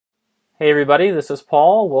Hey everybody, this is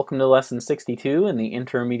Paul. Welcome to lesson 62 in the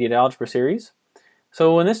Intermediate Algebra series.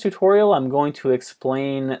 So in this tutorial I'm going to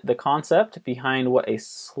explain the concept behind what a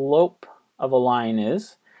slope of a line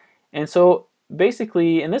is. And so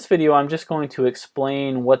basically in this video I'm just going to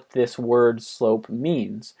explain what this word slope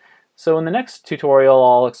means. So in the next tutorial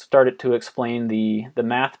I'll start to explain the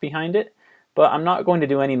math behind it, but I'm not going to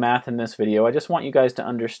do any math in this video. I just want you guys to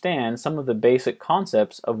understand some of the basic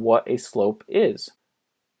concepts of what a slope is.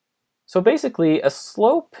 So basically, a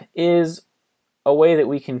slope is a way that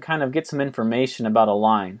we can kind of get some information about a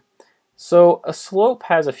line. So a slope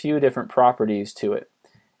has a few different properties to it.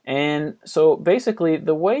 And so basically,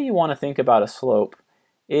 the way you want to think about a slope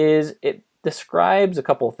is it describes a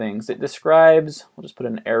couple things. It describes, we'll just put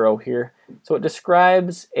an arrow here. So it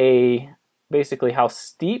describes basically how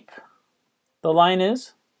steep the line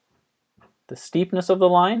is, the steepness of the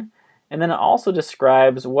line, and then it also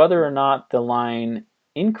describes whether or not the line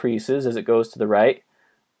increases as it goes to the right,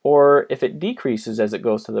 or if it decreases as it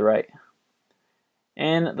goes to the right.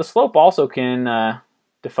 And the slope also can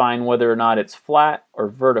define whether or not it's flat or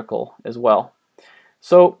vertical as well.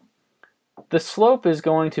 So the slope is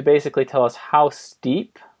going to basically tell us how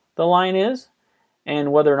steep the line is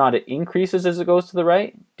and whether or not it increases as it goes to the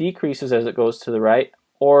right, decreases as it goes to the right,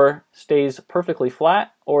 or stays perfectly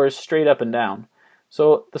flat or is straight up and down.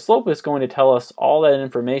 So the slope is going to tell us all that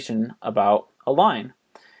information about a line.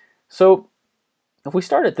 So if we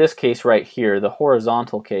start at this case right here, the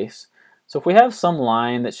horizontal case, so if we have some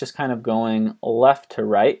line that's just kind of going left to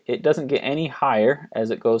right, it doesn't get any higher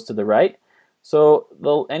as it goes to the right.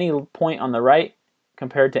 So any point on the right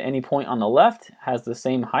compared to any point on the left has the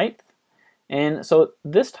same height. And so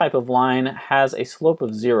this type of line has a slope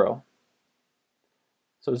of 0.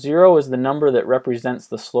 So 0 is the number that represents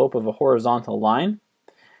the slope of a horizontal line.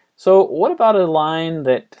 So what about a line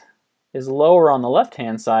that is lower on the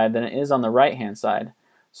left-hand side than it is on the right-hand side?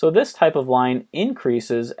 So this type of line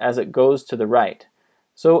increases as it goes to the right.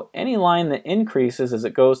 So any line that increases as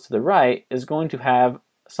it goes to the right is going to have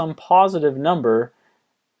some positive number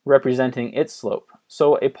representing its slope.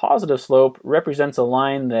 So a positive slope represents a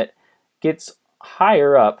line that gets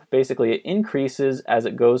higher up. Basically, it increases as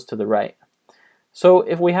it goes to the right. So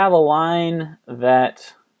if we have a line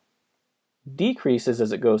that decreases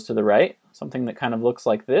as it goes to the right, something that kind of looks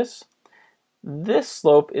like this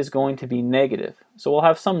slope is going to be negative. So we'll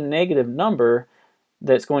have some negative number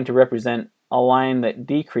that's going to represent a line that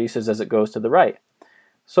decreases as it goes to the right.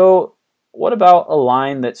 So what about a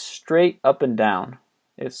line that's straight up and down?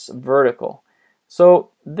 It's vertical.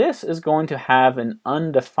 So this is going to have an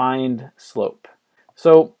undefined slope.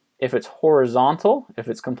 So if it's horizontal, if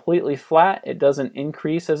it's completely flat, it doesn't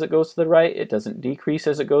increase as it goes to the right, it doesn't decrease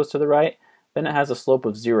as it goes to the right, then it has a slope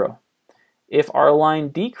of 0. If our line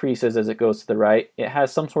decreases as it goes to the right, it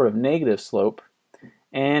has some sort of negative slope.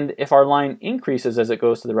 And if our line increases as it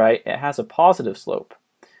goes to the right, it has a positive slope.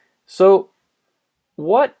 So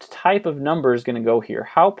what type of number is going to go here?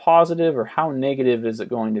 How positive or how negative is it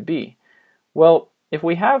going to be? Well, if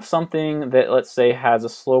we have something that, let's say, has a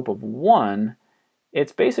slope of 1,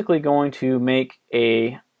 it's basically going to make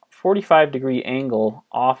a 45-degree angle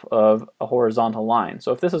off of a horizontal line.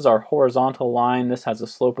 So if this is our horizontal line, this has a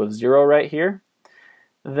slope of 0 right here,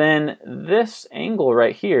 then this angle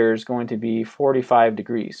right here is going to be 45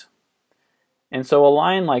 degrees. And so a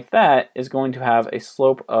line like that is going to have a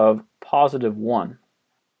slope of positive 1.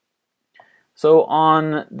 So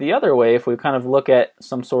on the other way, if we kind of look at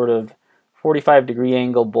some sort of 45-degree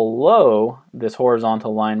angle below this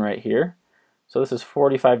horizontal line right here, so this is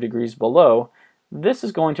 45 degrees below, this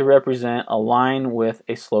is going to represent a line with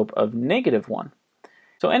a slope of negative 1.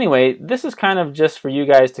 So anyway, this is kind of just for you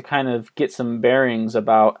guys to kind of get some bearings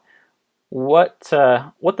about what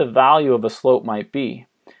the value of a slope might be.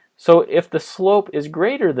 So if the slope is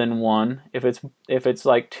greater than 1, if it's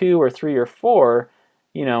like 2 or 3 or 4,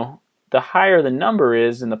 you know, the higher the number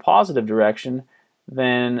is in the positive direction,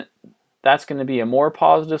 then that's going to be a more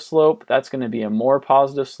positive slope, that's going to be a more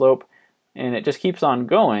positive slope, and it just keeps on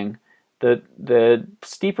going. The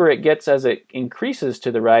steeper it gets as it increases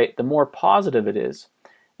to the right, the more positive it is.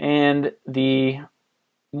 And the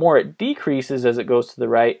more it decreases as it goes to the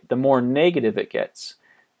right, the more negative it gets.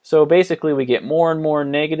 So basically we get more and more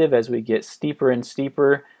negative as we get steeper and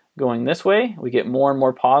steeper going this way. We get more and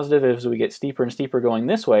more positive as we get steeper and steeper going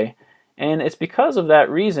this way. And it's because of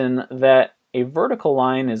that reason that a vertical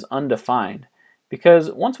line is undefined.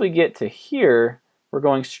 Because once we get to here, we're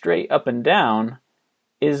going straight up and down.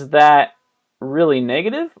 Is that really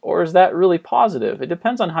negative or is that really positive? It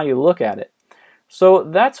depends on how you look at it. So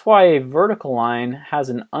that's why a vertical line has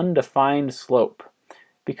an undefined slope,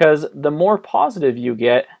 because the more positive you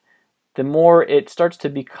get, the more it starts to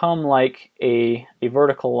become like a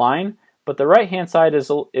vertical line, but the right-hand side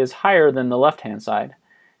is higher than the left-hand side.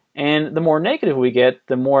 And the more negative we get,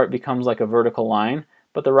 the more it becomes like a vertical line,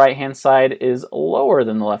 but the right-hand side is lower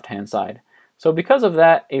than the left-hand side. So because of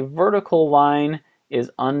that, a vertical line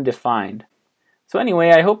is undefined. So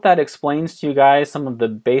anyway, I hope that explains to you guys some of the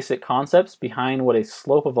basic concepts behind what a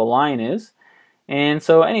slope of a line is. And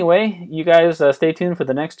so anyway, you guys stay tuned for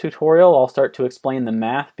the next tutorial. I'll start to explain the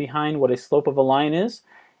math behind what a slope of a line is,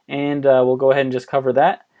 and we'll go ahead and just cover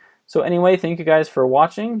that. So anyway, thank you guys for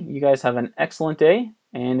watching. You guys have an excellent day,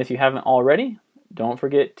 and if you haven't already, don't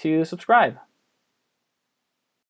forget to subscribe.